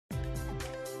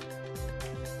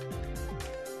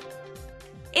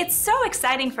It's so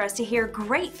exciting for us to hear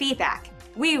great feedback.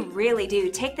 We really do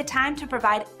take the time to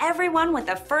provide everyone with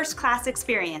a first-class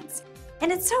experience.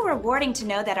 And it's so rewarding to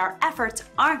know that our efforts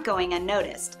aren't going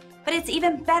unnoticed. But it's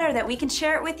even better that we can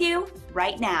share it with you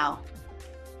right now.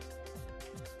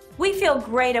 We feel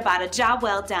great about a job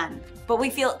well done, but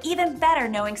we feel even better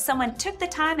knowing someone took the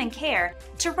time and care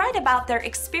to write about their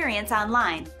experience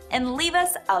online and leave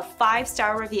us a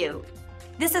 5-star review.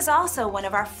 This is also one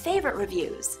of our favorite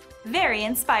reviews. Very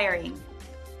inspiring.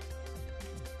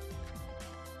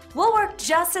 We'll work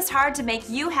just as hard to make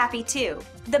you happy too,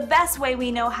 the best way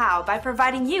we know how, by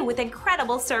providing you with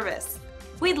incredible service.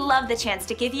 We'd love the chance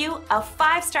to give you a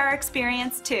 5-star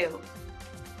experience too.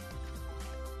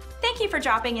 Thank you for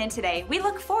dropping in today. We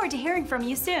look forward to hearing from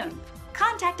you soon.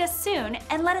 Contact us soon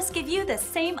and let us give you the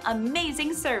same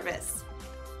amazing service.